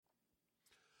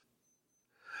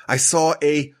I saw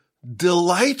a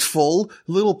delightful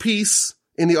little piece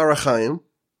in the Orach Chaim,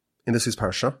 in this week's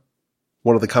Parsha,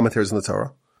 one of the commentaries in the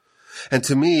Torah. And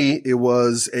to me, it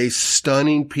was a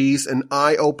stunning piece, an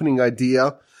eye-opening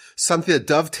idea, something that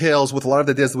dovetails with a lot of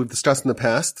the ideas that we've discussed in the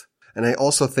past. And I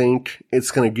also think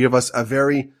it's going to give us a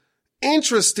very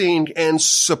interesting and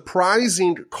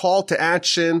surprising call to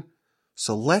action.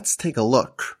 So let's take a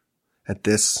look at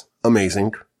this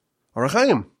amazing Orach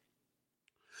Chaim.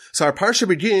 So our Parsha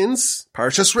begins,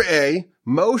 Parshas Re'eh.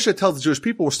 Moshe tells the Jewish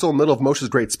people, we're still in the middle of Moshe's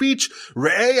great speech.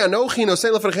 Re'eh anochi nosei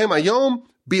lefanechem hayom.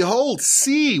 Behold,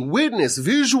 see, witness,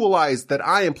 visualize that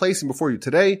I am placing before you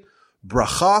today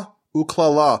bracha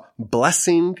uklala,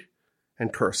 blessing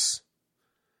and curse.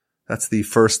 That's the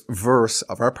first verse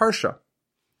of our Parsha.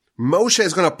 Moshe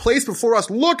is going to place before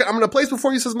us, look, I'm going to place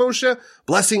before you, says Moshe,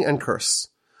 blessing and curse.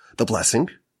 The blessing,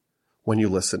 when you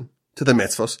listen to the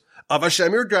mitzvos of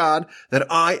Hashem your God that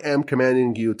I am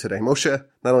commanding you today. Moshe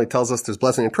not only tells us there's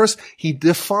blessing and curse, he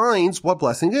defines what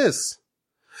blessing is.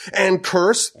 And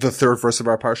curse, the third verse of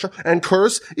our Parsha, and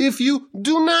curse if you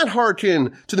do not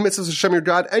hearken to the mitzvahs of Hashem your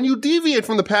God and you deviate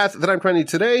from the path that I'm commanding you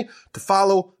today to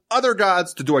follow other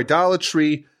gods, to do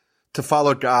idolatry, to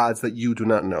follow gods that you do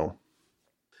not know.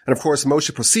 And of course,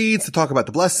 Moshe proceeds to talk about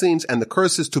the blessings and the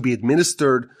curses to be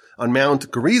administered on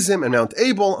Mount Gerizim and Mount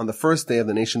Abel on the first day of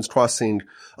the nation's crossing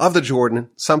of the Jordan,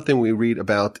 something we read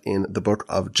about in the book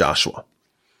of Joshua.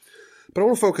 But I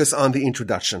want to focus on the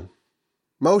introduction.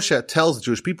 Moshe tells the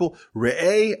Jewish people,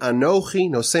 Re'eh anochi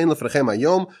nosein lefnechem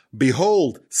hayom.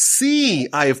 Behold, see,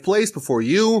 I have placed before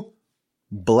you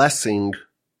blessing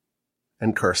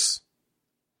and curse.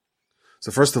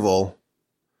 So first of all,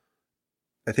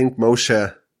 I think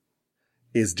Moshe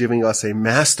is giving us a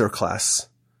master class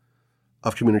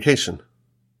of communication.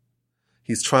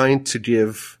 He's trying to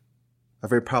give a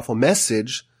very powerful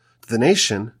message to the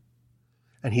nation,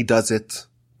 and he does it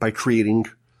by creating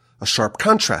a sharp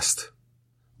contrast.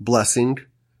 Blessing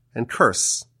and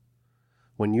curse.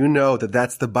 When you know that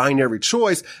that's the binary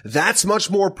choice, that's much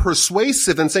more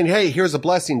persuasive than saying, hey, here's a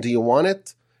blessing. Do you want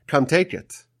it? Come take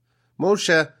it.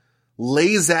 Moshe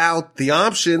lays out the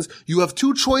options. You have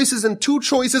two choices and two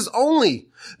choices only.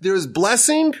 There's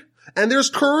blessing and there's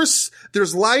curse.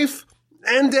 There's life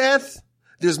and death.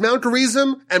 There's Mount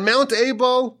Gerizim and Mount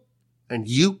Abel. And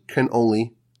you can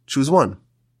only choose one.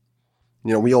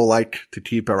 You know, we all like to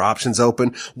keep our options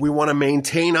open. We want to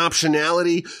maintain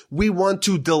optionality. We want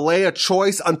to delay a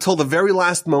choice until the very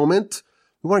last moment.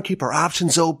 We want to keep our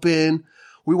options open.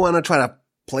 We want to try to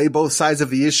play both sides of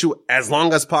the issue as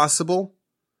long as possible.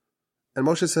 And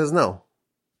Moshe says, no.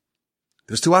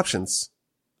 There's two options.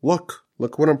 Look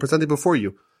what I'm presenting before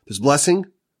you. There's blessing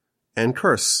and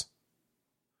curse.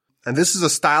 And this is a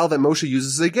style that Moshe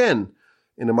uses again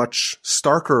in a much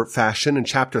starker fashion in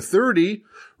chapter 30.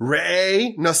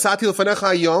 Re'eh nasati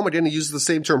lefanecha hayom. Again, he uses the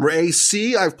same term. Re'eh,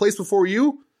 see, I've placed before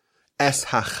you es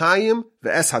hachayim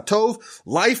ve'es hatov,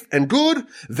 life and good,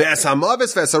 ve'es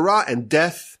hamaves ve'es hara, and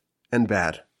death and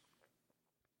bad.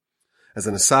 As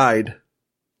an aside,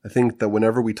 I think that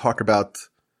whenever we talk about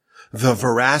the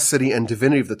veracity and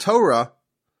divinity of the Torah,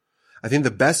 I think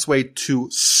the best way to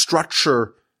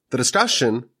structure the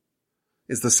discussion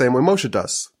is the same way Moshe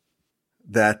does.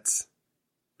 That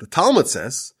the Talmud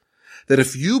says that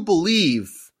if you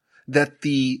believe that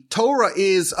the Torah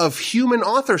is of human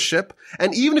authorship,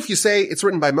 and even if you say it's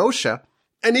written by Moshe,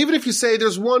 and even if you say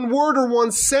there's one word or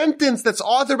one sentence that's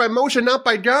authored by Moshe, not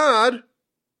by God,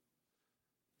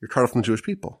 you're cut off from the Jewish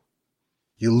people.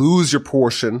 You lose your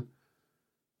portion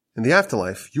in the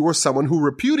afterlife. You are someone who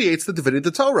repudiates the divinity of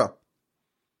the Torah.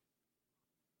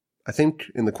 I think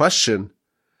in the question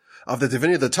of the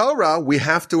divinity of the Torah, we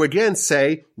have to again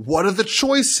say, what are the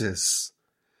choices?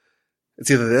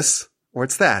 It's either this or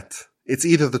it's that. It's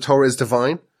either the Torah is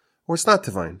divine or it's not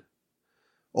divine.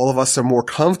 All of us are more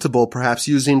comfortable perhaps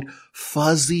using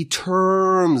fuzzy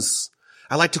terms.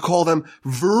 I like to call them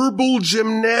verbal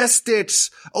gymnastics.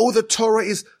 Oh, the Torah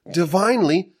is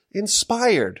divinely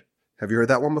inspired. Have you heard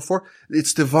that one before?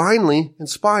 It's divinely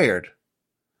inspired.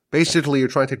 Basically, you're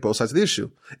trying to take both sides of the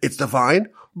issue. It's divine,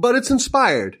 but it's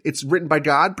inspired. It's written by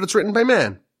God, but it's written by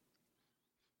man.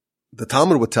 The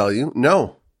Talmud would tell you,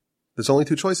 no, there's only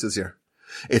two choices here.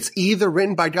 It's either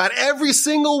written by God, every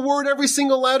single word, every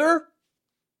single letter,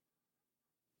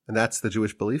 and that's the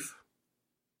Jewish belief.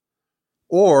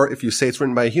 Or if you say it's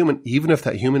written by a human, even if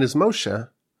that human is Moshe,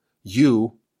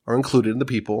 you are included in the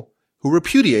people who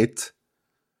repudiate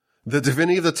the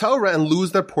divinity of the Torah and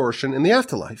lose their portion in the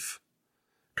afterlife.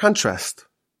 Contrast.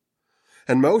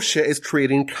 And Moshe is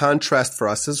creating contrast for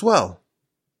us as well.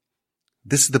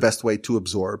 This is the best way to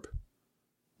absorb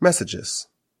messages.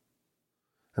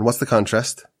 And what's the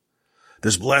contrast?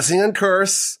 There's blessing and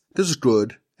curse. There's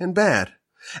good and bad.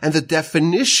 And the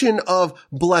definition of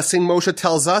blessing, Moshe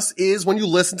tells us, is when you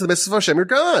listen to the mitzvahs of Hashem, your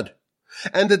God.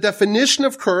 And the definition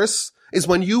of curse is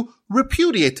when you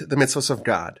repudiate the mitzvahs of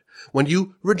God, when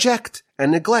you reject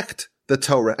and neglect the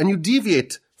Torah, and you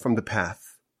deviate from the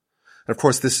path. And of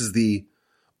course, this is the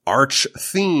arch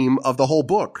theme of the whole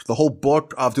book. The whole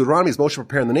book of Deuteronomy is Moshe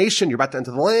preparing the nation. You're about to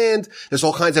enter the land. There's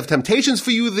all kinds of temptations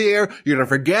for you there. You're going to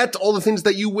forget all the things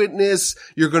that you witness.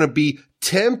 You're going to be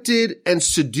tempted and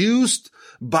seduced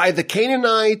by the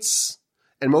Canaanites.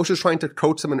 And Moshe is trying to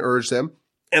coach them and urge them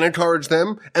and encourage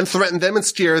them and threaten them and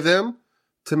scare them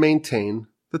to maintain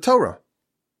the Torah.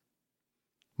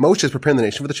 Moshe is preparing the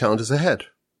nation for the challenges ahead.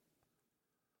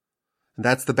 And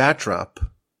that's the backdrop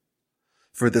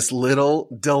for this little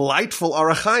delightful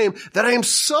Orach Chaim that I am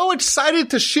so excited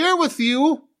to share with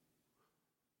you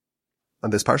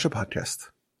on this Parsha podcast.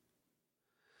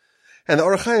 And the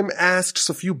Orach Chaim asks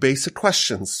a few basic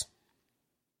questions.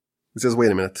 He says,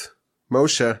 wait a minute.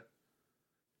 Moshe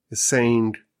is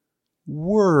saying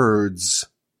words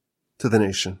to the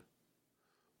nation.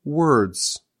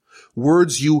 Words.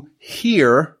 Words you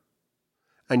hear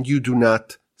and you do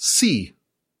not see.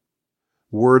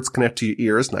 Words connect to your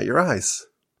ears, not your eyes.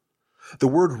 The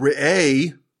word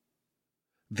re'eh,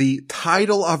 the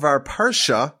title of our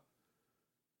Parsha,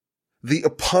 the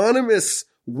eponymous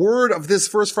word of this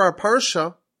verse for our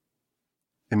Parsha,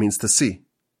 it means to see.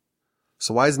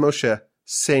 So why is Moshe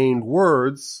saying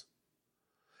words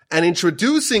and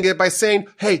introducing it by saying,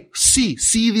 hey, see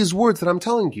these words that I'm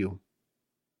telling you?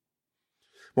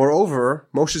 Moreover,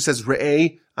 Moshe says,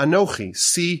 re'eh anochi,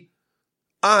 see,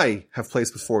 I have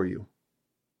placed before you.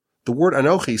 The word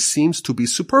anochi seems to be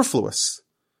superfluous.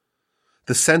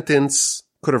 The sentence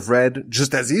could have read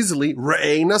just as easily,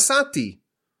 re'eh nasati.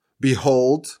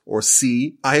 Behold, or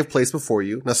see, I have placed before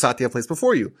you. Nasati I have placed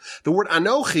before you. The word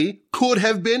anochi could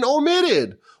have been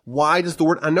omitted. Why does the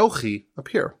word anochi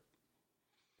appear?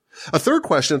 A third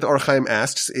question that the Orach Chaim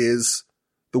asks is,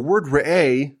 the word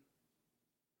re'eh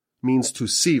means to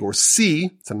see, or see,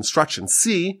 it's an instruction,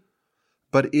 see,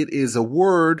 but it is a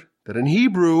word that in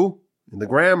Hebrew, in the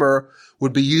grammar,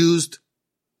 would be used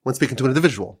when speaking to an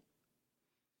individual.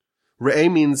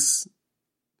 Re'eh means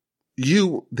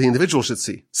you, the individual, should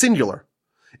see. Singular.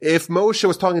 If Moshe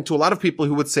was talking to a lot of people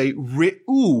who would say,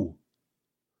 Re'u,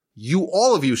 you,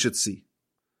 all of you should see.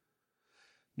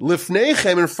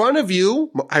 Lifneichem, in front of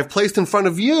you, I've placed in front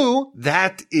of you,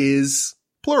 that is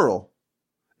plural.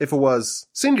 If it was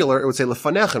singular, it would say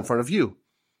lefanech, in front of you.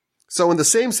 So in the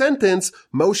same sentence,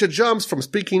 Moshe jumps from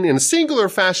speaking in a singular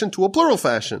fashion to a plural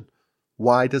fashion.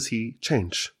 Why does he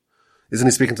change? Isn't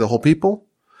he speaking to the whole people?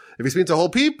 If he's speaking to the whole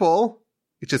people,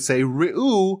 it should say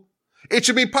Re'u. It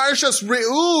should be Parshas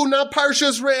Re'u, not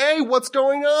Parshas Re'eh. What's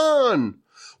going on?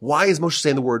 Why is Moshe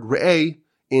saying the word Re'eh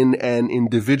in an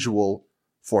individual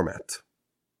format?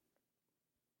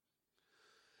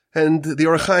 And the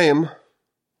Orach Chaim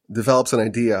develops an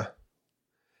idea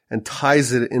and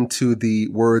ties it into the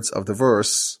words of the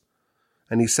verse,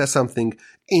 and he says something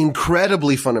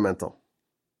incredibly fundamental.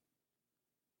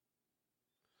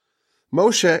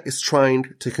 Moshe is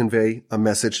trying to convey a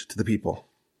message to the people.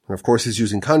 And of course, he's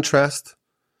using contrast,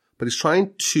 but he's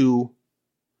trying to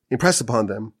impress upon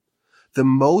them the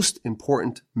most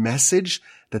important message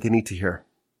that they need to hear.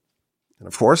 And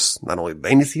of course, not only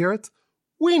they need to hear it,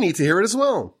 we need to hear it as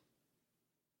well.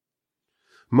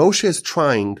 Moshe is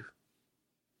trying,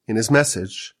 in his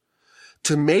message,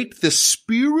 to make the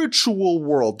spiritual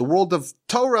world, the world of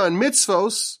Torah and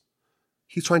mitzvos,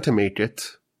 he's trying to make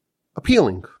it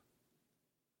appealing.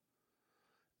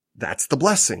 That's the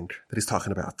blessing that he's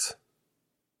talking about.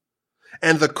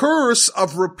 And the curse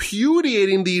of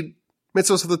repudiating the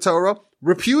mitzvos of the Torah,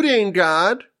 repudiating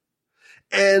God,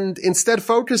 and instead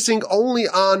focusing only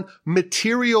on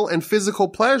material and physical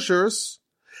pleasures,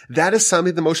 that is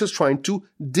something that Moshe is trying to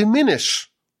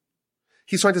diminish.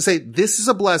 He's trying to say, this is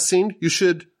a blessing, you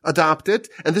should adopt it,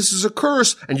 and this is a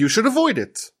curse, and you should avoid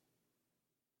it.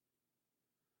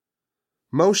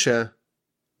 Moshe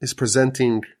is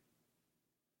presenting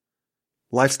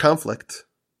life's conflict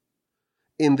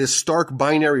in this stark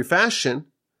binary fashion.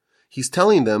 He's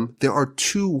telling them there are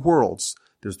two worlds.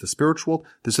 There's the spiritual world,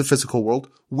 there's the physical world.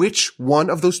 Which one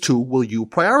of those two will you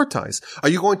prioritize? Are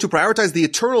you going to prioritize the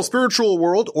eternal spiritual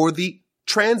world or the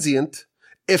transient,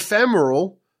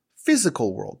 ephemeral,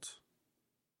 physical world?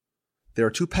 There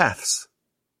are two paths.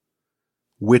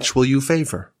 Which will you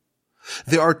favor?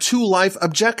 There are two life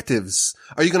objectives.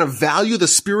 Are you going to value the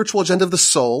spiritual agenda of the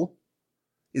soul?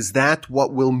 Is that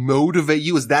what will motivate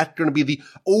you? Is that going to be the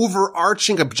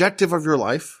overarching objective of your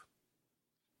life?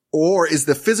 Or is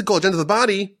the physical agenda of the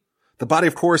body,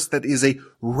 of course, that is a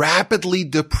rapidly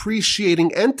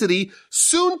depreciating entity,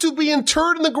 soon to be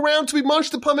interred in the ground to be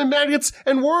munched upon by maggots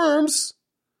and worms,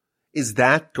 is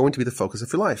that going to be the focus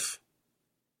of your life?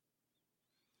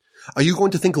 Are you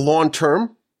going to think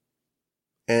long-term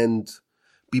and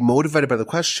be motivated by the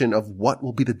question of what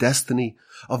will be the destiny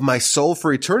of my soul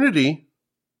for eternity?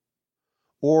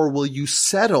 Or will you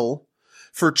settle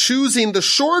for choosing the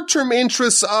short-term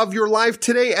interests of your life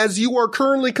today as you are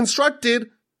currently constructed,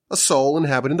 a soul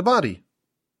inhabiting the body?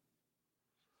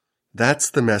 That's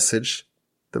the message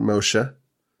that Moshe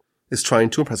is trying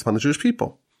to impress upon the Jewish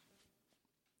people.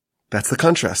 That's the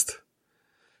contrast.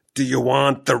 Do you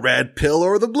want the red pill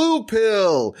or the blue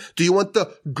pill? Do you want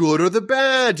the good or the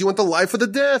bad? Do you want the life or the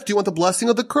death? Do you want the blessing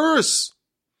or the curse?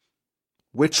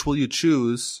 Which will you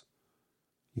choose?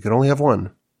 You can only have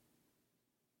one.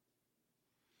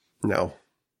 No.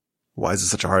 Why is it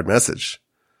such a hard message?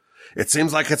 It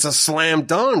seems like it's a slam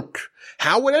dunk.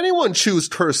 How would anyone choose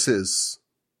curses?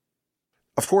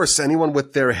 Of course, anyone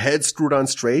with their head screwed on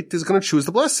straight is going to choose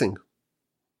the blessing.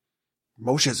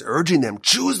 Moshe is urging them,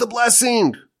 choose the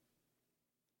blessing.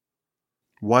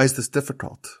 Why is this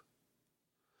difficult?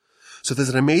 So there's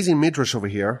an amazing midrash over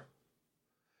here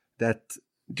that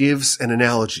gives an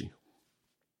analogy.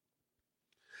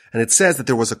 And it says that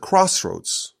there was a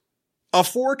crossroads, a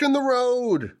fork in the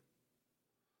road.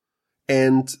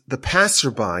 And the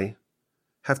passerby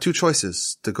have two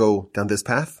choices, to go down this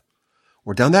path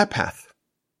or down that path.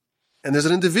 And there's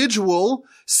an individual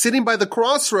sitting by the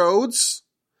crossroads,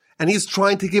 and he's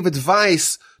trying to give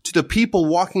advice to the people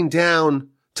walking down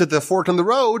to the fork in the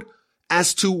road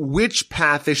as to which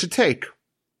path they should take.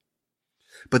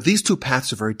 But these two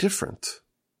paths are very different.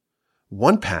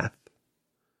 One path,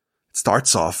 it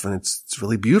starts off and it's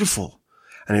really beautiful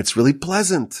and it's really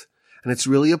pleasant and it's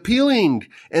really appealing.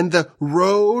 And the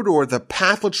road or the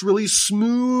path looks really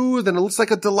smooth and it looks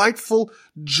like a delightful,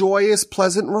 joyous,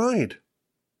 pleasant ride.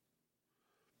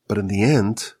 But in the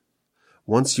end,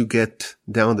 once you get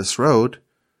down this road,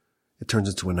 it turns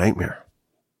into a nightmare.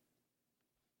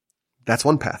 That's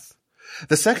one path.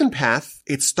 The second path,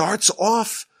 it starts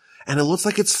off and it looks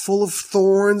like it's full of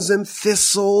thorns and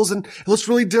thistles and it looks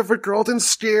really difficult and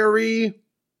scary.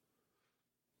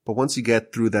 But once you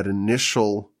get through that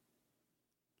initial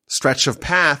stretch of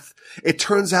path, it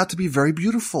turns out to be very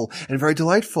beautiful and very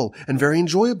delightful and very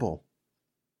enjoyable.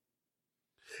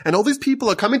 And all these people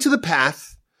are coming to the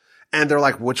path and they're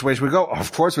like, which way should we go?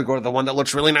 Of course, we go to the one that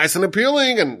looks really nice and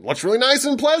appealing and looks really nice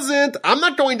and pleasant. I'm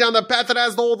not going down the path that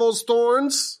has all those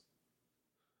thorns.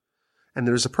 And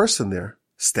there's a person there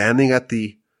standing at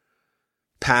the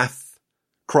path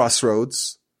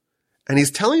crossroads, and he's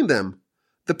telling them,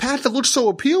 the path that looks so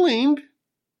appealing,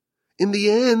 in the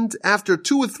end, after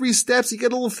 2 or 3 steps, you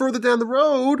get a little further down the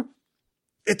road,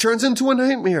 it turns into a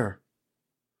nightmare.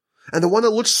 And the one that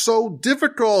looks so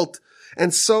difficult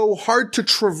and so hard to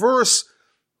traverse,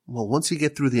 well, once you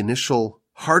get through the initial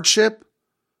hardship,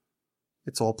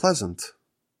 it's all pleasant.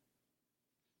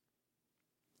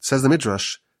 Says the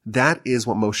Midrash, that is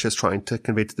what Moshe is trying to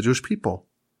convey to the Jewish people.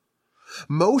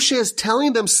 Moshe is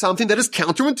telling them something that is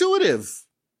counterintuitive.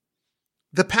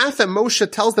 The path that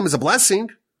Moshe tells them is a blessing.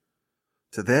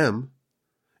 To them,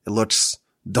 it looks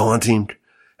daunting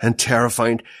and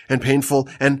terrifying and painful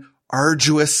and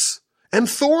arduous and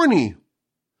thorny.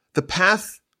 The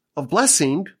path of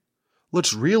blessing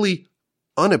looks really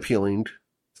unappealing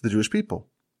to the Jewish people.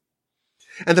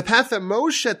 And the path that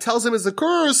Moshe tells them is a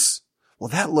curse, well,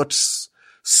 that looks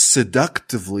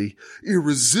seductively,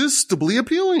 irresistibly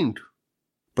appealing.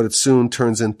 But it soon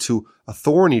turns into a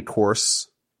thorny course,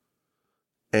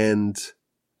 and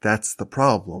that's the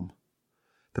problem.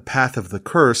 The path of the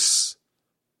curse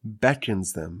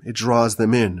beckons them. It draws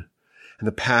them in. And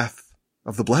the path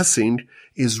of the blessing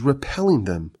is repelling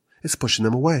them. It's pushing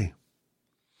them away.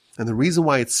 And the reason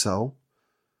why it's so,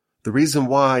 the reason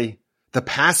why the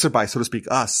passerby, so to speak,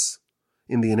 us,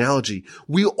 in the analogy,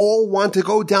 we all want to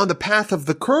go down the path of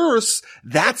the curse,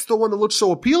 that's the one that looks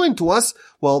so appealing to us,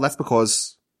 well, that's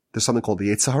because there's something called the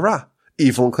Yetzer Hara,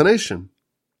 evil inclination.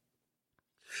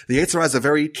 The Yetzer Hara is a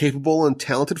very capable and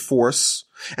talented force,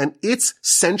 and its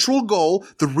central goal,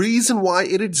 the reason why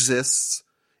it exists,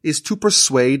 is to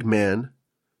persuade man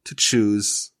to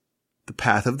choose the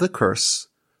path of the curse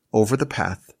over the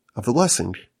path of the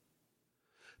blessing.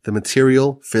 The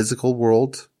material, physical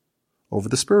world over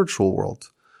the spiritual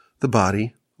world. The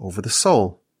body over the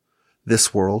soul.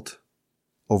 This world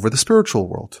over the spiritual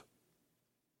world.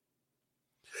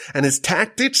 And his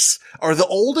tactics are the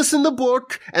oldest in the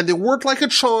book, and they work like a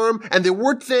charm, and they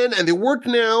worked then, and they work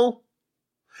now.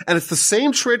 And it's the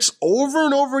same tricks over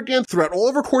and over again throughout all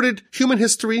of recorded human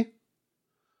history.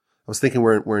 I was thinking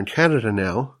we're in Canada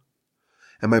now,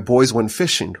 and my boys went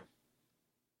fishing.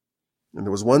 And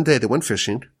there was one day they went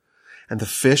fishing, and the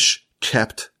fish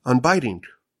kept on biting.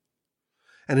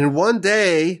 And in one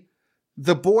day,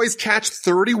 the boys catch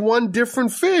 31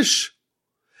 different fish.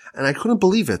 And I couldn't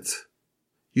believe it.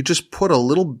 You just put a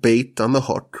little bait on the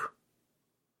hook,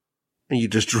 and you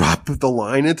just drop the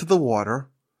line into the water.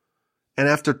 And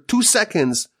after 2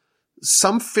 seconds,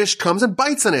 some fish comes and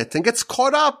bites on it and gets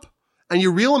caught up. And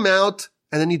you reel them out,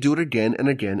 and then you do it again and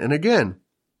again and again.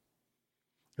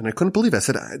 And I couldn't believe it. I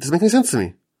said, it doesn't make any sense to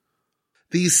me.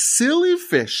 These silly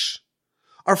fish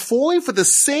are falling for the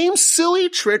same silly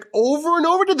trick over and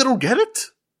over again. They don't get it.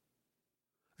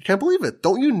 I can't believe it.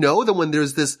 Don't you know that when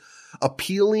there's this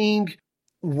appealing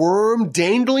worm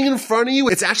dangling in front of you,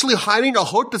 it's actually hiding a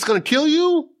hook that's going to kill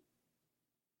you?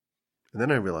 And then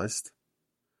I realized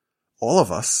all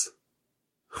of us,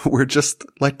 we're just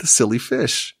like the silly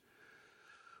fish.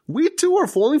 We too are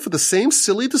falling for the same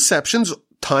silly deceptions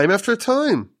time after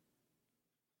time.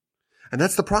 And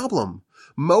that's the problem.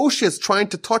 Moshe is trying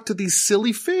to talk to these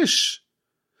silly fish,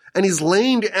 and he's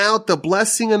laying out the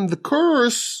blessing and the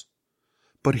curse,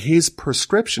 but his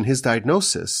prescription, his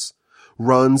diagnosis,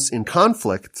 runs in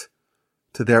conflict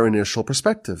to their initial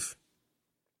perspective.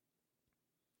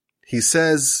 He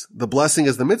says the blessing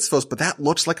is the mitzvos, but that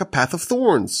looks like a path of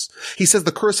thorns. He says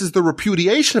the curse is the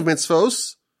repudiation of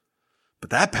mitzvos, but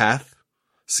that path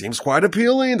seems quite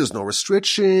appealing. There's no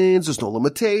restrictions. There's no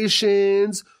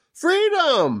limitations.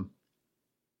 Freedom.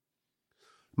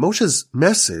 Moshe's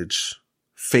message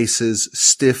faces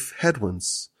stiff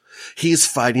headwinds. He is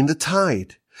fighting the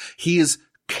tide. He is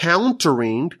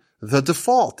countering the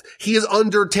default. He is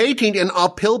undertaking an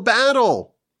uphill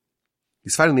battle.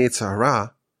 He's fighting the Yetzer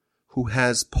Hara, who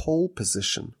has pole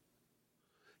position.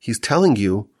 He's telling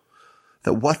you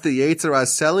that what the Yetzer Hara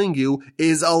is selling you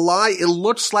is a lie. It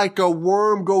looks like a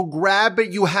worm. Go grab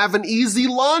it. You have an easy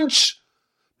lunch.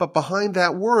 But behind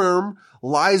that worm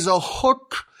lies a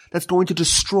hook that's going to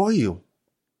destroy you.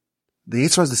 The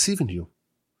Yetzer Hara is deceiving you.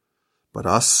 But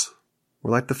us,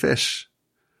 we're like the fish.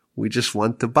 We just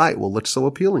want to bite. Well, looks so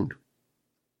appealing.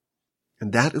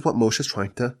 And that is what Moshe is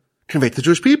trying to convey to the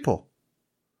Jewish people.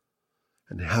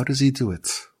 And how does he do it?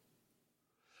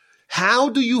 How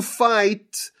do you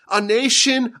fight a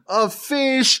nation of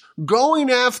fish going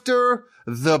after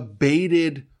the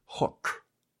baited hook?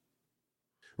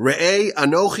 Re'ei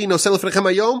anochi nosen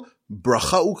lefnechem hayom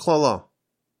bracha u'klala.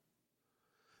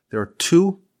 There are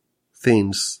two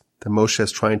things that Moshe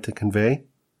is trying to convey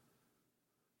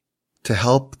to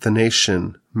help the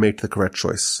nation make the correct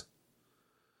choice.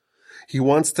 He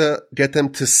wants to get them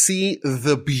to see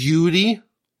the beauty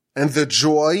and the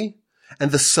joy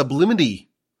and the sublimity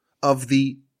of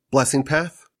the blessing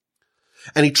path.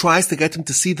 And he tries to get them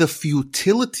to see the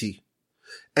futility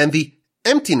and the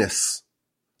emptiness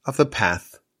of the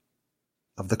path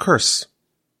of the curse.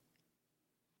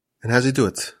 And how does he do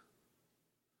it?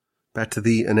 Back to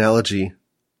the analogy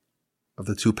of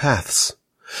the two paths.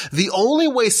 The only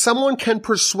way someone can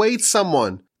persuade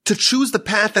someone to choose the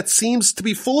path that seems to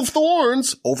be full of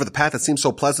thorns over the path that seems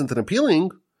so pleasant and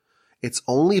appealing, it's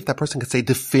only if that person can say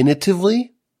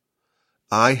definitively,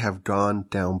 I have gone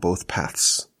down both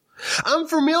paths. I'm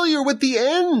familiar with the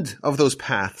end of those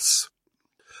paths.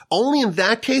 Only in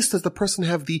that case does the person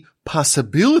have the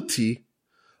possibility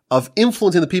of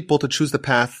influencing the people to choose the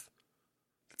path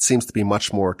that seems to be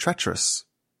much more treacherous.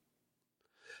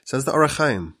 Says the Orach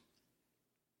Chaim,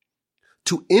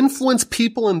 to influence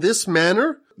people in this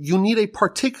manner, you need a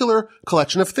particular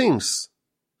collection of things.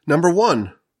 Number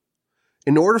one,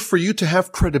 in order for you to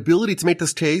have credibility to make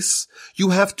this case, you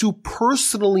have to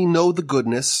personally know the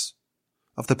goodness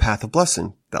of the path of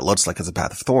blessing. That looks like it's a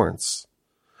path of thorns.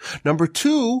 Number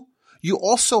two, you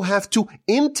also have to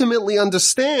intimately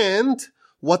understand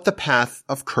what the path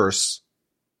of curse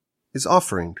is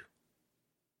offering.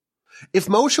 If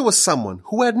Moshe was someone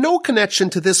who had no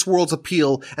connection to this world's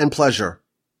appeal and pleasure,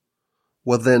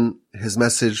 well then his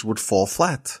message would fall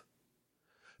flat.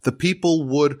 The people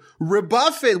would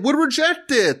rebuff it, would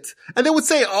reject it. And they would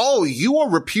say, oh, you are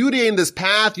repudiating this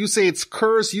path. You say it's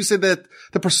cursed. You say that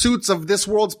the pursuits of this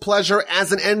world's pleasure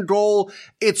as an end goal,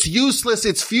 it's useless,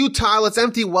 it's futile, it's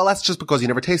empty. Well, that's just because you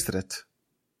never tasted it.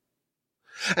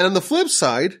 And on the flip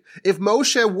side, if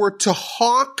Moshe were to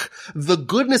hawk the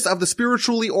goodness of the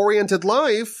spiritually oriented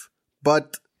life,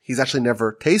 but he's actually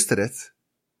never tasted it,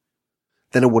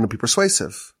 then it wouldn't be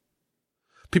persuasive.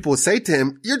 People would say to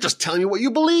him, you're just telling me what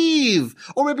you believe,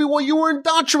 or maybe what you were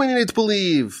indoctrinated to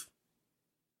believe.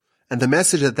 And the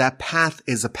message that that path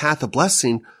is a path of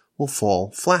blessing, will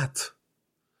fall flat.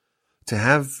 To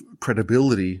have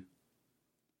credibility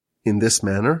in this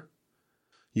manner,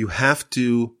 you have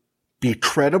to be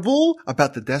credible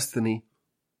about the destiny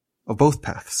of both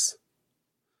paths.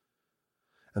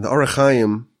 And the Orach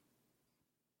Chaim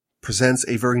presents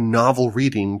a very novel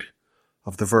reading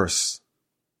of the verse.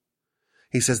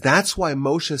 He says, that's why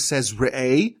Moshe says,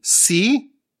 Re'eh,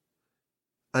 see,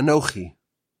 Anochi.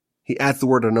 He adds the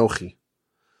word Anochi.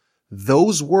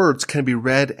 Those words can be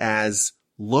read as,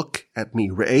 look at me.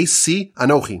 Re'eh, see,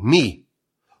 Anochi, me.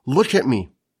 Look at me.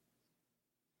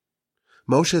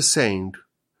 Moshe is saying,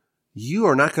 you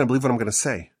are not going to believe what I'm going to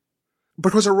say,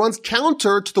 because it runs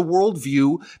counter to the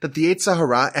worldview that the Yetzer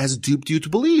Hara has duped you to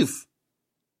believe.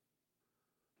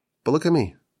 But look at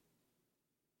me.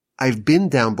 I've been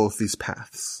down both these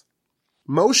paths.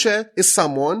 Moshe is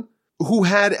someone who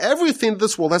had everything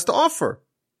this world has to offer.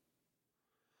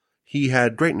 He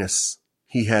had greatness.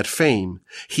 He had fame.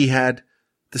 He had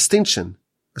distinction.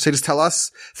 Our sages tell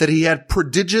us that he had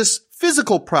prodigious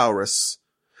physical prowess.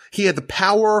 He had the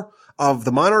power of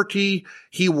the monarchy.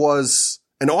 He was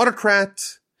an autocrat.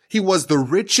 He was the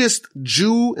richest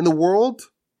Jew in the world.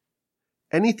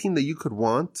 Anything that you could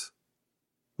want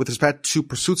with respect to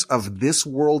pursuits of this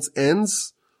world's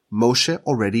ends, Moshe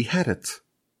already had it.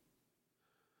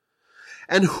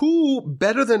 And who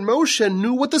better than Moshe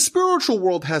knew what the spiritual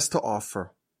world has to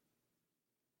offer?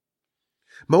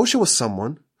 Moshe was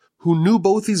someone who knew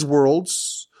both these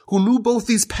worlds, who knew both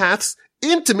these paths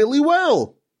intimately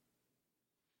well.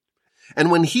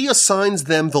 And when he assigns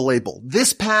them the label,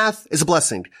 this path is a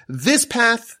blessing, this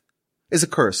path is a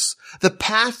curse. The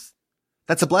path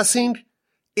that's a blessing,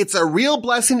 it's a real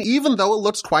blessing even though it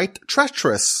looks quite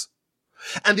treacherous.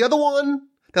 And the other one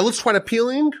that looks quite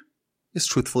appealing is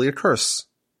truthfully a curse.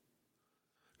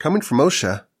 Coming from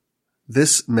Moshe,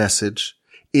 this message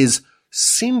is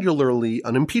singularly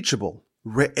unimpeachable.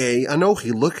 Re'eh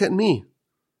Anochi, look at me.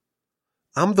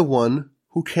 I'm the one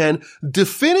who can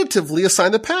definitively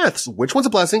assign the paths, which one's a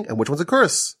blessing and which one's a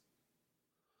curse.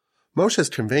 Moshe is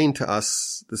conveying to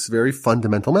us this very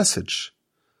fundamental message.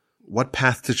 What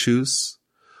path to choose,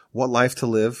 what life to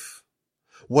live,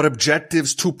 what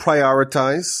objectives to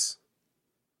prioritize.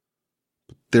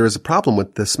 But there is a problem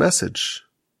with this message.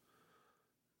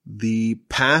 The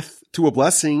path to a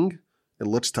blessing, it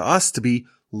looks to us to be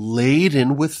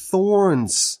laden with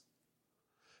thorns.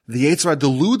 The Yetzer Hara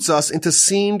deludes us into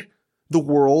seeing the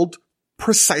world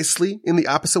precisely in the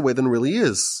opposite way than it really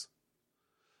is.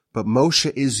 But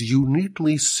Moshe is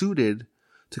uniquely suited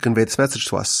to convey this message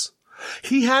to us.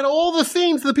 He had all the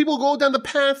things that the people who go down the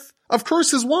path of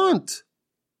curses want.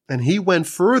 And he went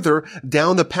further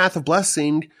down the path of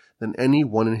blessing than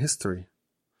anyone in history.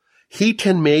 He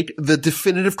can make the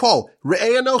definitive call.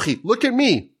 Re'eh Anochi, look at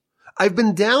me. I've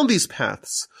been down these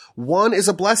paths. One is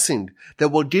a blessing that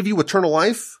will give you eternal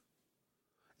life,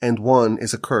 and one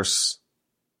is a curse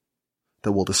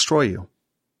that will destroy you.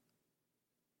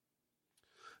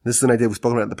 This is an idea we've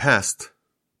spoken about in the past.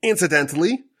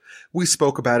 Incidentally, we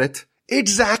spoke about it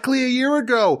exactly a year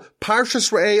ago. Parsha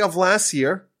Re'eh of last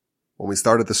year, when we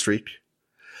started the streak.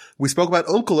 We spoke about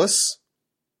Onkelos,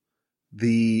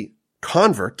 the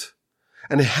convert,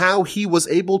 and how he was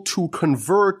able to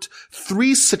convert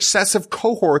 3 successive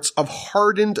cohorts of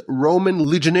hardened Roman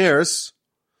legionnaires.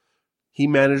 He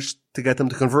managed to get them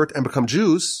to convert and become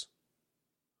Jews.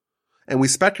 And we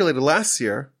speculated last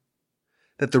year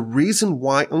that the reason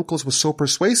why Onkelos was so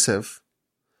persuasive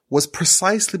was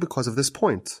precisely because of this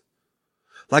point.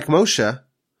 Like Moshe,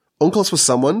 Onkelos was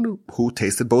someone who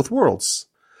tasted both worlds.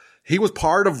 He was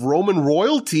part of Roman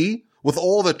royalty with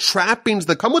all the trappings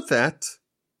that come with that.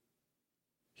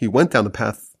 He went down the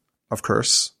path of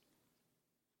curse,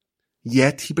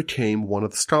 yet he became one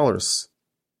of the scholars.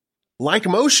 Like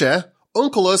Moshe,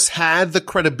 Onkelos had the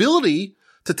credibility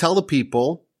to tell the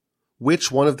people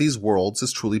which one of these worlds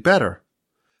is truly better.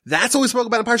 That's what we spoke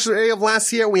about in Parsha Re'eh of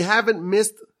last year. We haven't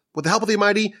missed, with the help of the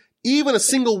Almighty, even a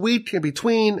single week in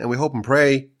between, and we hope and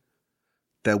pray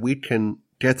that we can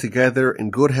get together in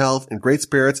good health and great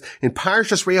spirits in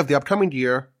Parsha Re'eh of the upcoming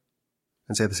year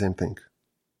and say the same thing.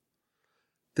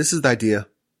 This is the idea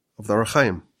of the Orach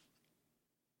Chaim.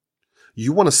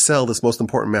 You want to sell this most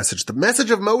important message, the message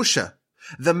of Moshe,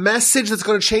 the message that's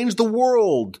going to change the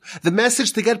world, the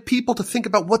message to get people to think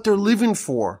about what they're living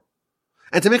for,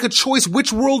 and to make a choice.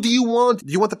 Which world do you want?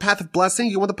 Do you want the path of blessing?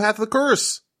 Do you want the path of the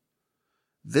curse?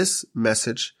 This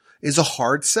message is a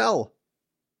hard sell.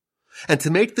 And to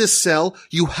make this sell,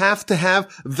 you have to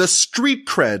have the street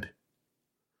cred.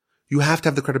 You have to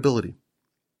have the credibility.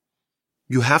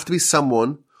 You have to be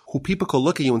someone who people can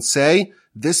look at you and say,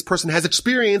 this person has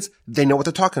experience, they know what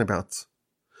they're talking about.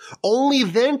 Only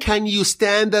then can you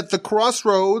stand at the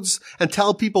crossroads and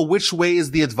tell people which way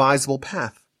is the advisable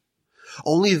path.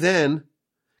 Only then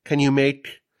can you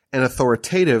make an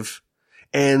authoritative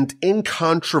and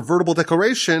incontrovertible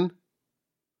declaration,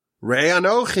 Rei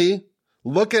Anochi,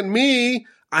 look at me,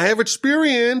 I have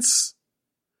experience.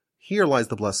 Here lies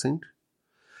the blessing.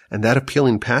 And that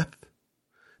appealing path,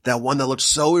 that one that looks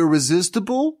so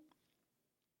irresistible,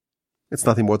 it's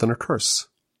nothing more than a curse.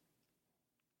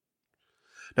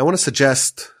 Now I want to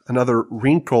suggest another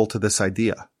wrinkle to this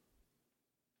idea.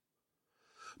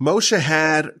 Moshe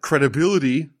had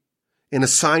credibility in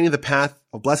assigning the path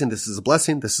of blessing. This is a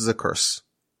blessing, this is a curse.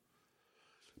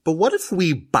 But what if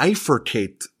we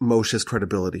bifurcate Moshe's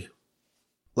credibility?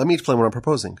 Let me explain what I'm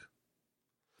proposing.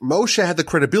 Moshe had the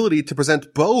credibility to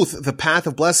present both the path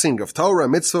of blessing of Torah,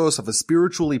 mitzvos, of a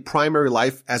spiritually primary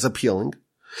life as appealing,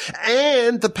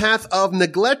 and the path of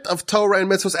neglect of Torah and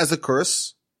mitzvos as a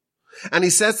curse. And he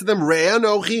says to them, Rei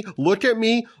Anochi, look at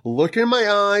me, look in my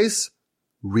eyes,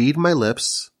 read my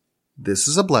lips. This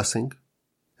is a blessing,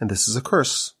 and this is a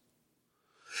curse.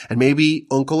 And maybe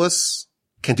Onkelos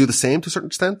can do the same to a certain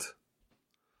extent.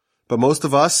 But most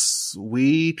of us,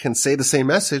 we can say the same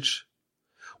message.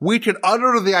 We could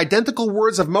utter the identical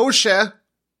words of Moshe,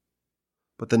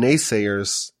 but the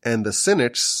naysayers and the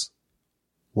cynics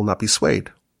will not be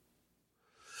swayed.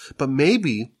 But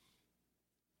maybe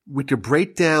we could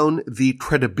break down the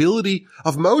credibility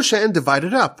of Moshe and divide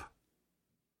it up.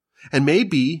 And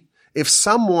maybe if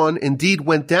someone indeed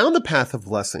went down the path of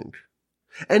blessing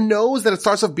and knows that it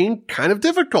starts off being kind of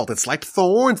difficult, it's like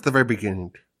thorns at the very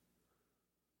beginning,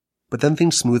 but then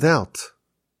things smooth out.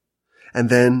 And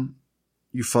then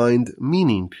you find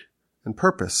meaning and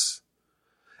purpose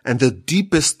and the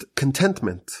deepest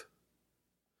contentment.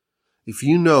 If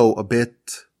you know a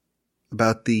bit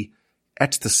about the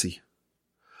ecstasy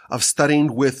of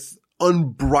studying with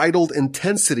unbridled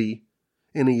intensity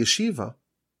in a yeshiva,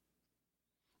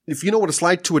 if you know what it's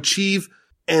like to achieve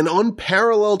an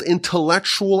unparalleled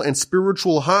intellectual and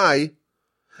spiritual high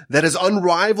that is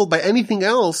unrivaled by anything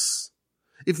else,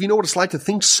 if you know what it's like to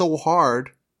think so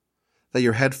hard that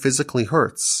your head physically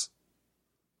hurts,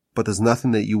 but there's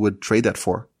nothing that you would trade that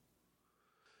for,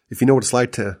 if you know what it's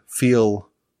like to feel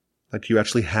like you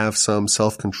actually have some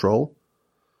self-control,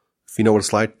 if you know what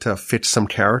it's like to fit some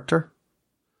character,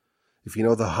 if you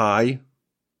know the high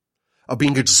of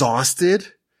being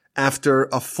exhausted after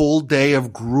a full day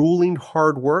of grueling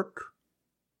hard work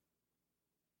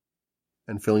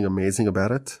and feeling amazing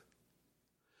about it,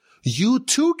 you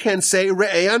too can say,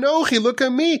 Re'ei Anochi, look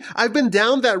at me. I've been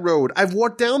down that road. I've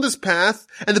walked down this path,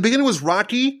 and the beginning was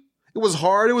rocky. It was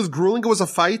hard. It was grueling. It was a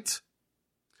fight.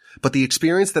 But the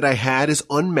experience that I had is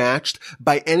unmatched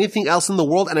by anything else in the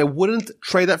world, and I wouldn't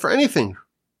trade that for anything.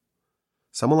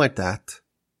 Someone like that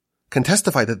can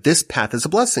testify that this path is a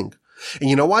blessing. And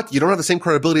you know what? You don't have the same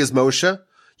credibility as Moshe.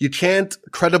 You can't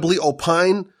credibly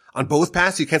opine on both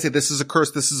paths. You can't say this is a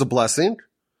curse, this is a blessing.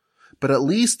 But at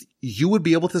least you would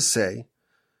be able to say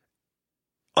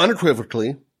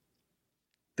unequivocally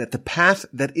that the path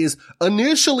that is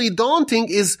initially daunting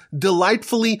is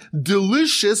delightfully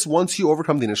delicious once you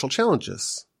overcome the initial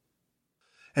challenges.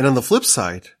 And on the flip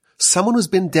side, someone who's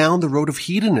been down the road of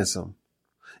hedonism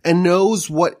and knows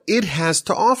what it has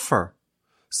to offer,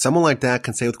 someone like that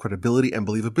can say with credibility and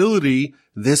believability,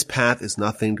 this path is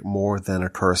nothing more than a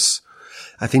curse.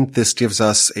 I think this gives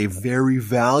us a very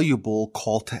valuable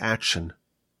call to action.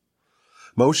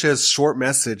 Moshe's short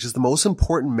message is the most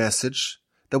important message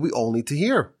that we all need to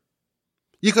hear.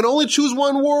 You can only choose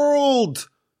one world.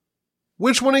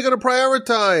 Which one are you going to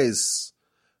prioritize?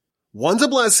 One's a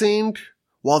blessing,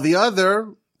 while the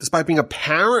other, despite being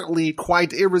apparently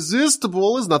quite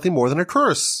irresistible, is nothing more than a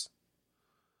curse.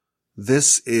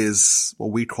 This is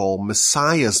what we call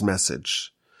Messiah's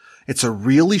message. It's a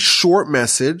really short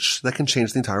message that can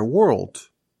change the entire world.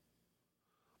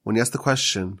 When you ask the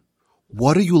question,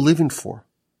 what are you living for?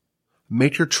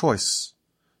 Make your choice.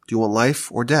 Do you want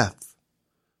life or death?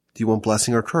 Do you want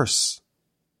blessing or curse?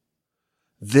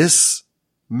 This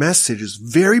message is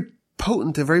very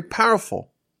potent and very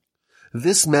powerful.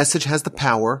 This message has the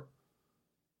power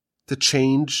to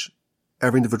change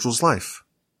every individual's life.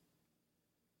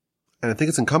 And I think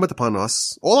it's incumbent upon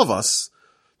us, all of us,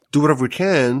 do whatever we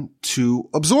can to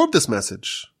absorb this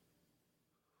message,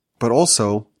 but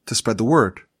also to spread the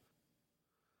word.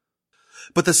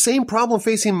 But the same problem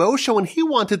facing Moshe when he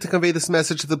wanted to convey this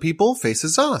message to the people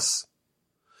faces us.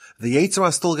 The Yetzer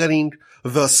are still getting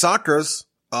the suckers,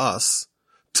 us,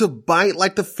 to bite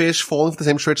like the fish falling for the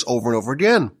same tricks over and over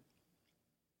again.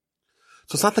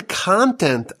 So it's not the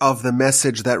content of the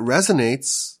message that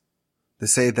resonates. They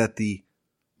say that the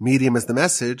medium is the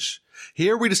message.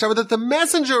 Here we discover that the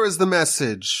messenger is the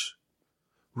message.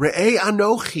 Re'ei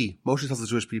anochi, Moshe tells the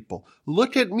Jewish people,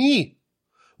 look at me.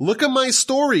 Look at my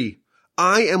story.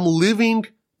 I am living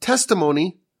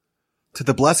testimony to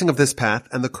the blessing of this path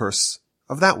and the curse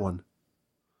of that one.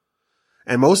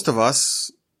 And most of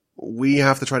us, we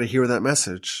have to try to hear that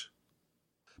message.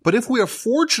 But if we are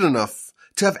fortunate enough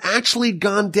to have actually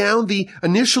gone down the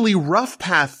initially rough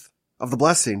path of the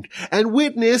blessing and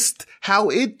witnessed how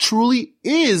it truly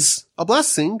is a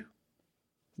blessing,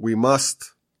 we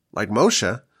must, like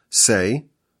Moshe, say,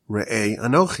 Re'ei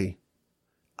anochi.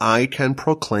 I can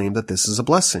proclaim that this is a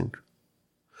blessing.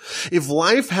 If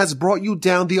life has brought you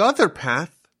down the other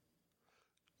path,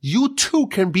 you too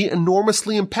can be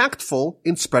enormously impactful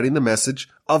in spreading the message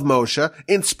of Moshe,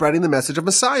 in spreading the message of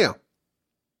Messiah.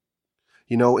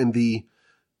 You know, in the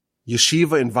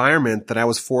yeshiva environment that I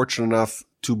was fortunate enough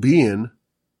to be in,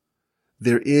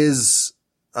 there is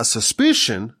a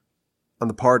suspicion on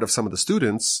the part of some of the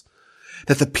students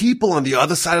that the people on the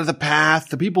other side of the path,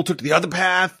 the people who took the other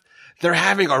path, they're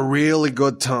having a really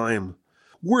good time.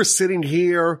 We're sitting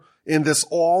here in this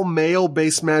all-male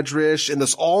base medrash, in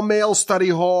this all-male study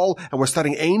hall, and we're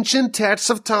studying ancient texts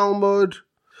of Talmud,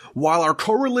 while our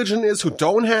co-religionists who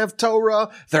don't have Torah,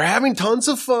 they're having tons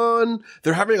of fun.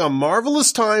 They're having a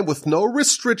marvelous time with no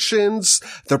restrictions.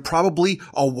 They're probably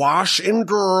awash in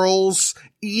girls,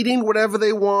 eating whatever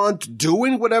they want,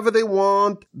 doing whatever they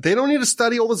want. They don't need to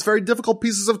study all these very difficult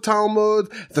pieces of Talmud.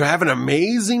 They're having an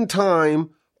amazing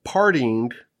time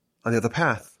partying on the other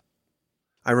path.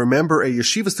 I remember a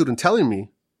yeshiva student telling me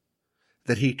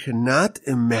that he cannot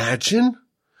imagine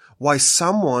why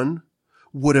someone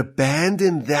would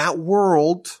abandon that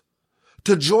world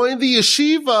to join the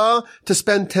yeshiva to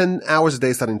spend 10 hours a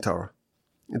day studying Torah.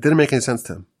 It didn't make any sense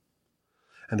to him.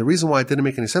 And the reason why it didn't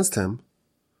make any sense to him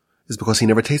is because he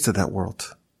never tasted that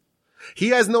world. He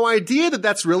has no idea that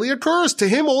that's really a curse. To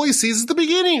him, all he sees is the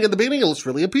beginning, and the beginning looks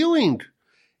really appealing.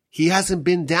 He hasn't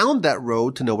been down that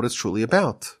road to know what it's truly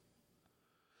about.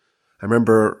 I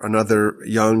remember another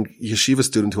young yeshiva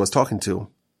student who I was talking to.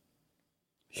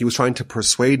 He was trying to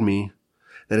persuade me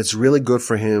that it's really good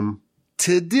for him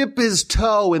to dip his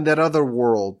toe in that other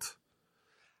world.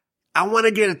 I want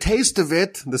to get a taste of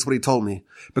it. This is what he told me.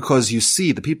 Because you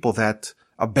see, the people that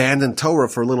abandon Torah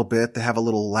for a little bit, they have a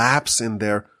little lapse in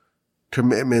their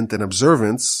commitment and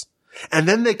observance. And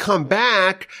then they come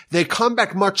back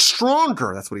much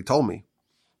stronger. That's what he told me.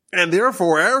 And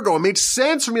therefore, ergo, it makes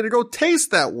sense for me to go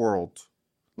taste that world.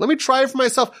 Let me try it for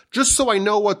myself, just so I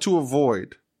know what to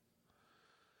avoid.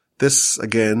 This,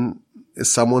 again,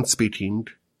 is someone speaking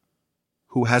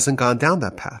who hasn't gone down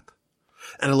that path.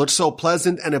 And it looks so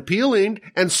pleasant and appealing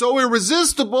and so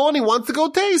irresistible, and he wants to go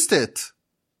taste it.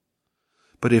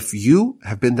 But if you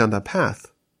have been down that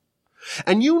path,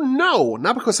 and you know,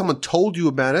 not because someone told you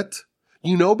about it,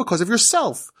 you know because of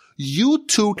yourself, you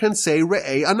too can say,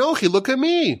 Re'ei anochi, look at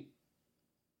me.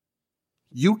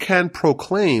 You can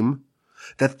proclaim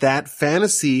that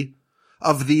fantasy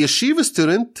of the yeshiva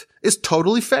student is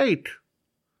totally fake.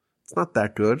 It's not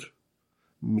that good.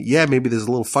 Yeah, maybe there's a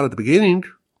little fun at the beginning,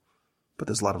 but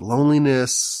there's a lot of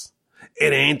loneliness.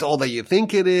 It ain't all that you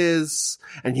think it is.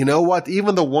 And you know what?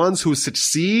 Even the ones who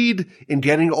succeed in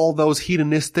getting all those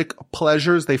hedonistic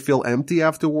pleasures, they feel empty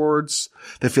afterwards.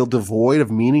 They feel devoid of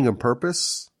meaning and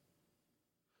purpose.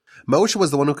 Moshe was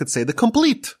the one who could say the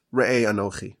complete Re'ei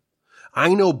Anochi.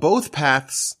 I know both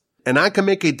paths, and I can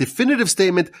make a definitive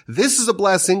statement, this is a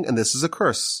blessing and this is a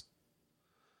curse.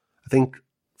 I think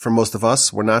for most of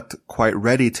us, we're not quite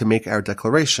ready to make our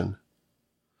declaration.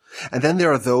 And then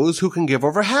there are those who can give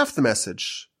over half the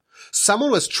message. Someone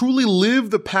who has truly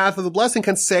lived the path of the blessing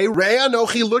can say, Re'ei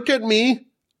Anochi, look at me.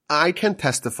 I can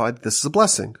testify that this is a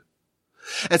blessing.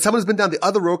 And someone who's been down the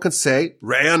other road can say,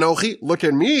 Re'ei Anochi, look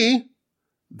at me.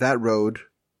 That road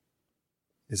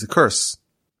is a curse.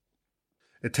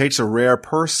 It takes a rare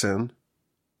person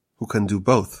who can do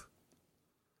both.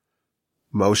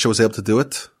 Moshe was able to do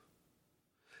it.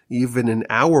 Even in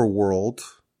our world,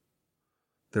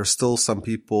 there's still some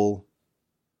people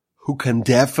who can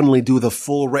definitely do the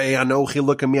full Re'ei Anochi,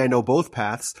 look at me, I know both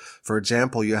paths. For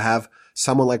example, you have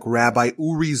someone like Rabbi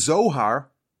Uri Zohar,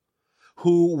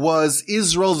 who was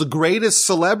Israel's greatest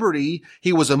celebrity.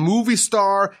 He was a movie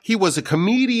star. He was a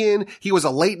comedian. He was a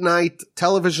late night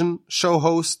television show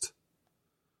host.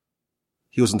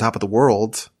 He was on top of the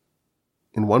world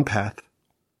in one path.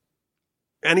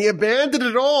 And he abandoned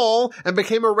it all and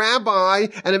became a rabbi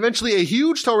and eventually a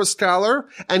huge Torah scholar.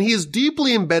 And he is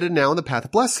deeply embedded now in the path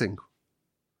of blessing.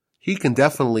 He can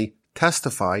definitely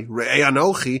testify, Re'ei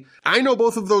Anochi. I know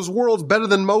both of those worlds better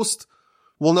than most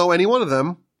will know any one of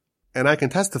them. and I can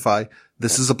testify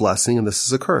this is a blessing and this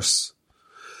is a curse.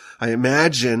 I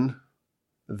imagine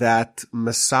that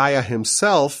Messiah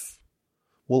himself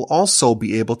will also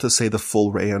be able to say the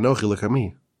full Re'eh Anochi, look at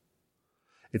me.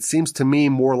 It seems to me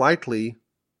more likely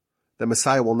that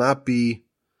Messiah will not be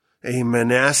a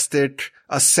monastic,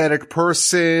 ascetic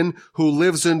person who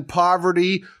lives in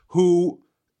poverty, who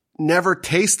never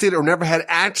tasted or never had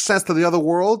access to the other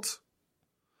world.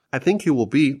 I think he will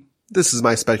be, this is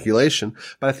my speculation,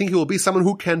 but I think he will be someone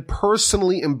who can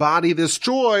personally embody this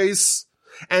choice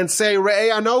and say,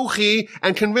 Re'eh Anochi,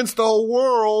 and convince the whole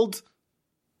world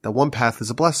that one path is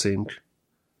a blessing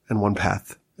and one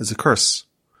path is a curse.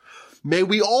 May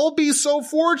we all be so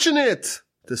fortunate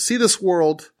to see this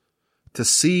world, to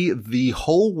see the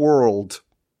whole world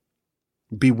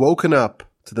be woken up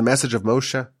to the message of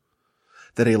Moshe,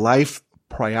 that a life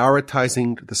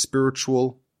prioritizing the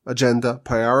spiritual agenda,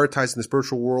 prioritizing the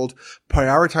spiritual world,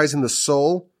 prioritizing the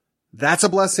soul, that's a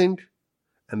blessing.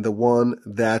 And the one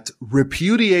that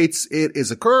repudiates it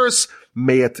is a curse.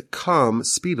 May it come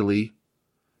speedily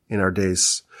in our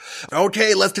days.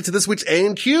 Okay, let's get to this week's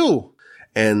A&Q.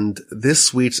 And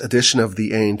this week's edition of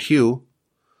the A&Q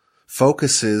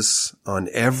focuses on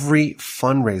every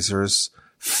fundraiser's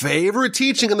favorite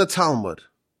teaching in the Talmud.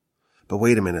 But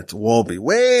wait a minute, Wolby,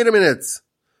 wait a minute.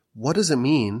 What does it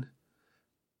mean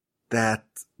that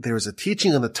there is a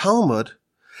teaching in the Talmud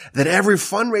that every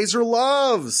fundraiser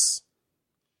loves?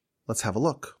 Let's have a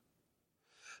look.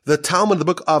 The Talmud, the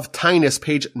book of Tainus,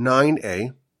 page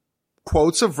 9a,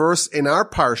 quotes a verse in our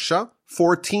Parsha,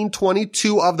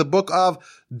 1422 of the book of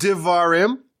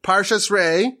Devarim, Parshas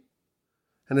Re'eh,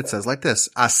 and it says like this,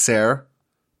 Aser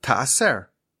ta'aser.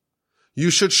 You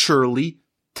should surely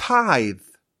tithe.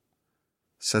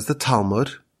 Says the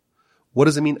Talmud. What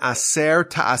does it mean, Aser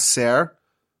ta'aser?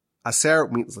 Aser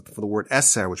means for the word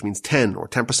eser, which means 10 or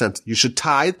 10%. You should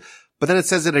tithe. But then it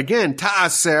says it again,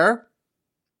 ta'aser.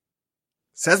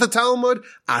 Says the Talmud,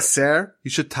 Aser,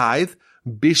 you should tithe,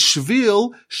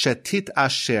 bishvil shetit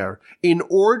asher, in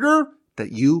order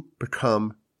that you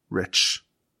become rich.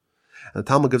 And the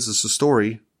Talmud gives us a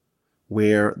story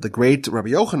where the great Rabbi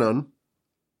Yochanan,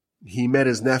 he met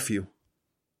his nephew.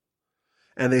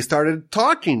 And they started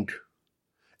talking.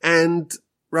 And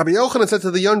Rabbi Yochanan said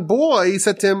to the young boy, he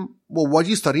said to him, well, what do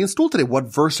you study in school today?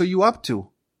 What verse are you up to?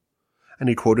 And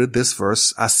he quoted this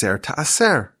verse, Aser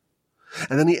ta'aser.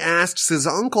 And then he asks his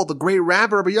uncle, the great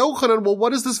rabbi, Rabbi Yochanan, well,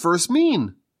 what does this verse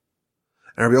mean?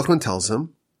 And Rabbi Yochanan tells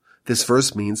him, this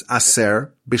verse means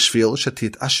Aser bishvil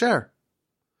shatit asher.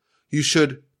 You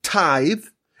should tithe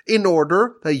in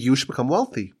order that you should become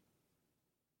wealthy.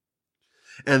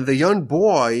 And the young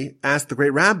boy asked the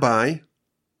great rabbi,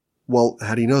 well,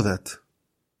 how do you know that?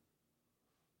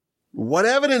 What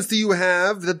evidence do you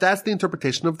have that that's the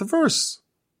interpretation of the verse?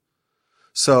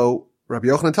 So Rabbi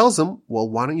Yochanan tells him, well,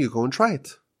 why don't you go and try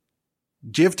it?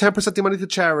 Give 10% of your money to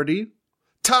charity,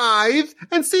 tithe,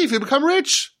 and see if you become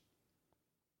rich.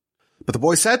 But the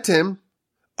boy said to him,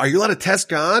 are you allowed to test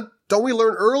God? Don't we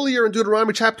learn earlier in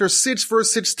Deuteronomy chapter 6,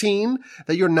 verse 16,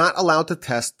 that you're not allowed to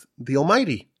test the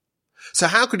Almighty? So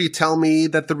how could you tell me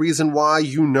that the reason why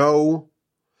you know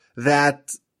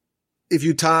that if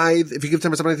you tithe, if you give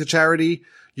 10% of money to charity,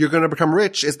 you're going to become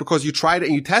rich is because you tried it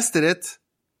and you tested it?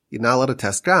 You're not allowed to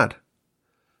test God.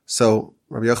 So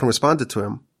Rabbi Yochanan responded to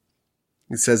him.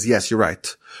 He says, yes, you're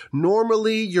right.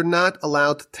 Normally, you're not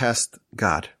allowed to test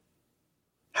God.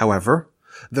 However,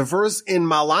 the verse in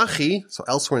Malachi, so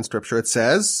elsewhere in scripture, it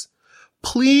says,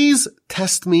 please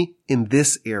test me in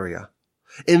this area.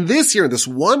 In this area, this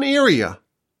one area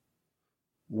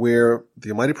where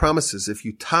the Almighty promises if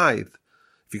you tithe,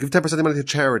 if you give 10% of the money to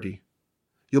charity,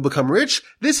 you'll become rich.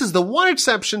 This is the one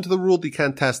exception to the rule that you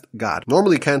can't test God.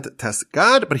 Normally you can't test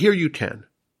God, but here you can.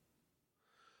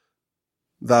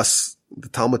 Thus, the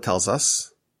Talmud tells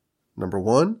us, number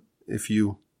one, if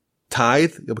you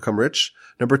tithe, you'll become rich.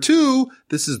 Number two,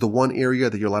 this is the one area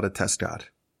that you're allowed to test God.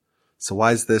 So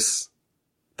why is this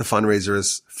the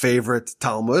fundraiser's favorite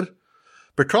Talmud?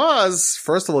 Because,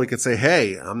 first of all, you could say,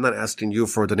 hey, I'm not asking you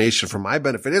for a donation for my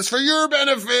benefit. It's for your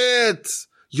benefit.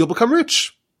 You'll become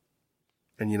rich.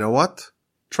 And you know what?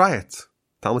 Try it.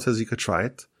 Talmud says you could try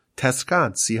it. Test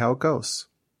God. See how it goes.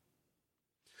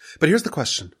 But here's the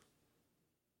question.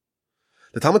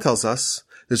 The Talmud tells us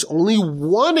there's only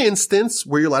one instance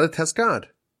where you're allowed to test God.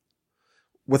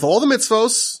 With all the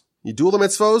mitzvos, you do all the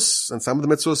mitzvos, and some of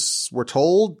the mitzvos we're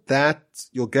told that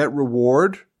you'll get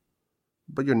reward,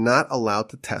 but you're not allowed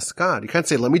to test God. You can't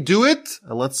say, let me do it,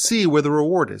 and let's see where the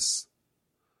reward is.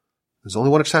 There's only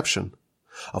one exception.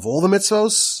 Of all the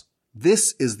mitzvos,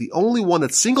 this is the only one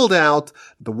that's singled out,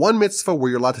 the one mitzvah where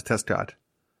you're allowed to test God.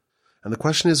 And the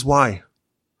question is why?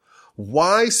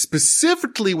 Why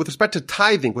specifically with respect to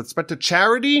tithing, with respect to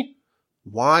charity?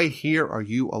 Why here are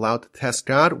you allowed to test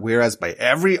God, whereas by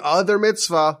every other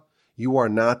mitzvah, you are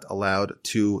not allowed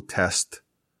to test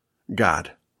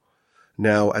God?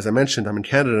 Now, as I mentioned, I'm in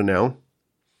Canada now,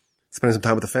 spending some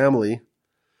time with the family,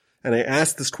 and I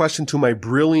asked this question to my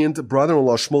brilliant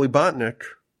brother-in-law, Shmuley Botnick,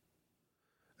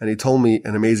 and he told me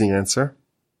an amazing answer.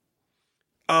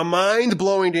 A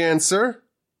mind-blowing answer.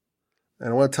 And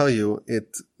I want to tell you,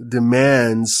 it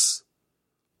demands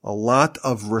a lot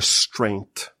of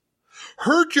restraint.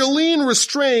 Herculean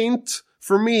restraint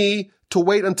for me to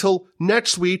wait until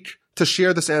next week to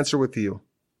share this answer with you.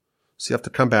 So you have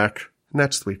to come back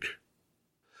next week.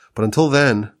 But until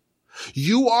then,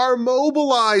 you are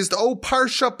mobilized, oh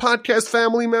Parsha podcast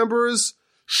family members.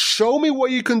 Show me what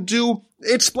you can do.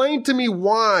 Explain to me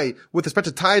why. With respect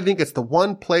to tithing, it's the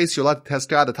one place you're allowed to test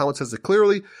God. The Talmud says it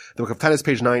clearly. The book of Titus,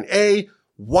 page 9a.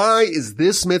 Why is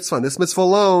this mitzvah and this mitzvah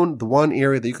alone the one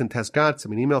area that you can test God?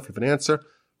 Send me an email if you have an answer.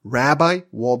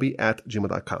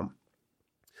 rabbiwalby@gmail.com.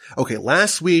 Okay,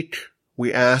 last week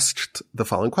we asked the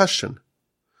following question.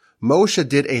 Moshe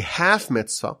did a half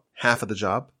mitzvah, half of the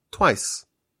job, twice.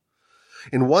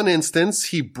 In one instance,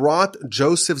 he brought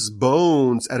Joseph's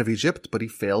bones out of Egypt, but he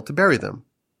failed to bury them.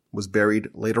 Was buried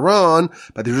later on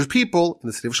by the Jewish people in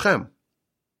the city of Shechem.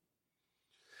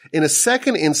 In a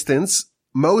second instance,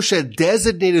 Moshe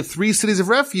designated 3 cities of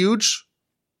refuge,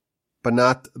 but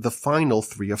not the final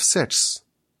 3 of 6.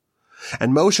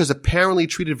 And Moshe is apparently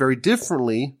treated very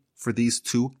differently for these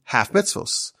 2 half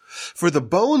mitzvos. For the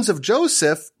bones of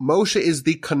Joseph, Moshe is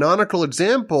the canonical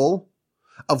example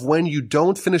of when you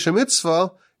don't finish a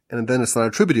mitzvah and then it's not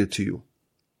attributed to you.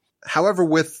 However,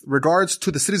 with regards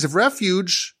to the cities of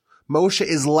refuge, Moshe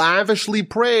is lavishly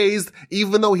praised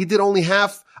even though he did only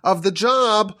half of the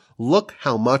job. Look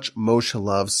how much Moshe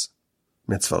loves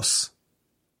mitzvos.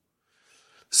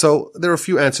 So there are a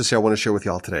few answers here I want to share with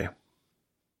you all today.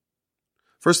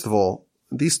 First of all,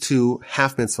 these 2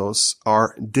 half mitzvos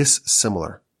are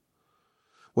dissimilar.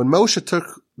 When Moshe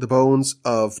took the bones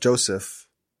of Joseph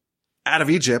out of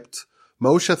Egypt,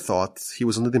 Moshe thought he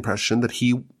was under the impression that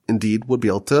he indeed would be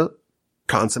able to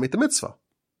consummate the mitzvah.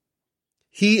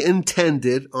 He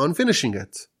intended on finishing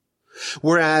it.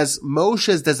 Whereas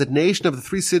Moshe's designation of the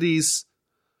 3 cities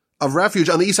of refuge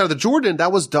on the east side of the Jordan,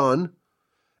 that was done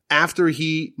after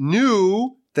he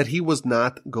knew that he was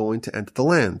not going to enter the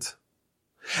land.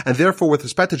 And therefore, with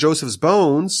respect to Joseph's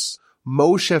bones,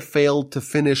 Moshe failed to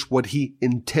finish what he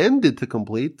intended to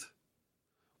complete,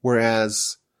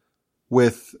 whereas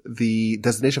with the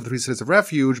designation of the 3 cities of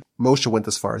refuge, Moshe went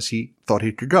as far as he thought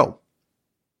he could go.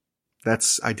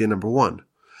 That's idea number 1.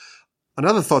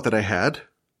 Another thought that I had,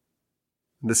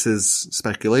 and this is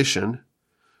speculation,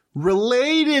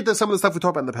 related to some of the stuff we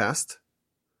talked about in the past.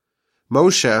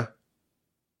 Moshe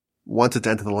wanted to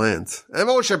enter the land. And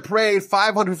Moshe prayed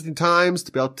 550 times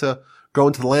to be able to go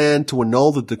into the land to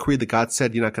annul the decree that God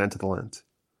said you're not going to enter the land.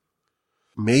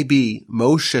 Maybe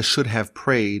Moshe should have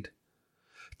prayed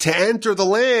to enter the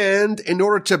land in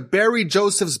order to bury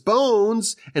Joseph's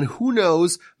bones, and who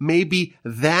knows, maybe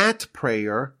that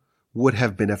prayer would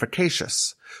have been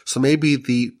efficacious. So maybe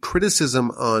the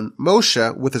criticism on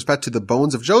Moshe with respect to the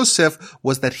bones of Joseph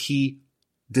was that he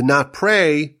did not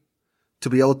pray to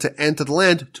be able to enter the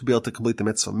land, to be able to complete the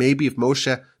mitzvah. Maybe if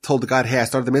Moshe told God, hey, I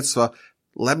started the mitzvah,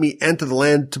 let me enter the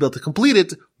land to be able to complete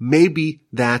it, maybe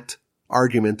that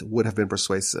argument would have been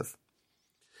persuasive.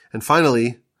 And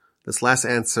finally, this last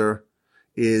answer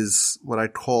is what I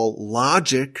call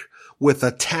logic with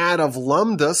a tad of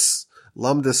lumdus.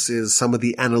 Lumdus is some of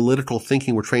the analytical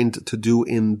thinking we're trained to do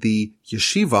in the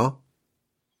yeshiva.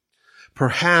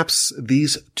 Perhaps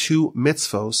these 2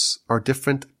 mitzvos are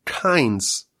different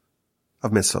kinds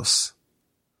of mitzvos.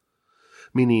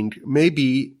 Meaning,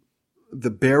 maybe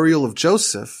the burial of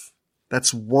Joseph,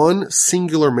 that's one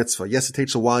singular mitzvah. Yes, it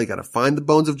takes a while. You got to find the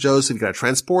bones of Joseph. You got to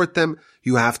transport them.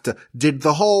 You have to dig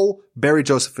the hole, bury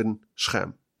Joseph in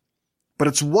Shechem. But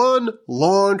it's one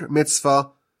long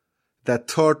mitzvah that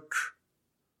took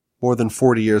more than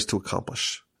 40 years to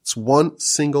accomplish. It's one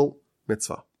single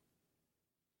mitzvah.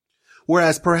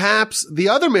 Whereas perhaps the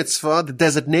other mitzvah, the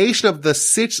designation of the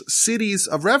 6 cities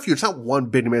of refuge, not one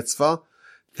big mitzvah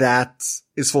that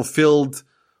is fulfilled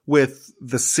with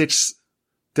the 6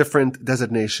 different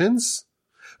designations.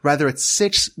 Rather, it's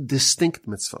 6 distinct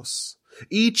mitzvahs.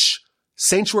 Each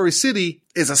sanctuary city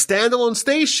is a standalone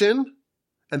station,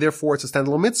 and therefore it's a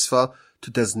standalone mitzvah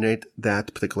to designate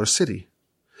that particular city.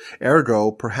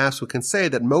 Ergo, perhaps we can say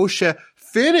that Moshe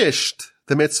finished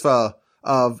the mitzvah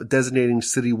of designating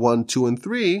city 1, 2, and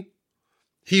 3.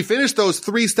 He finished those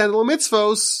 3 standalone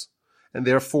mitzvos, And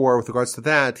therefore, with regards to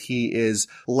that, he is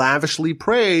lavishly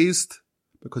praised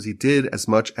because he did as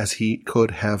much as he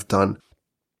could have done.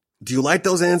 Do you like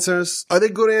those answers? Are they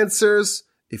good answers?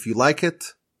 If you like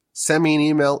it, send me an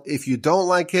email. If you don't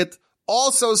like it,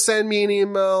 also send me an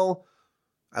email.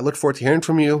 I look forward to hearing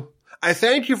from you. I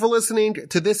thank you for listening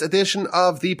to this edition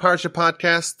of the Parsha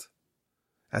Podcast.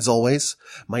 As always,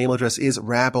 my email address is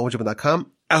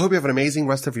rabbi@benjamin.com. I hope you have an amazing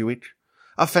rest of your week.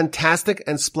 A fantastic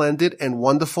and splendid and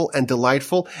wonderful and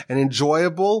delightful and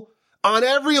enjoyable on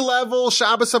every level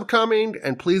Shabbos upcoming.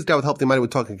 And please, God, with help, the Almighty, we'll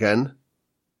talk again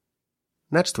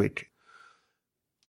next week.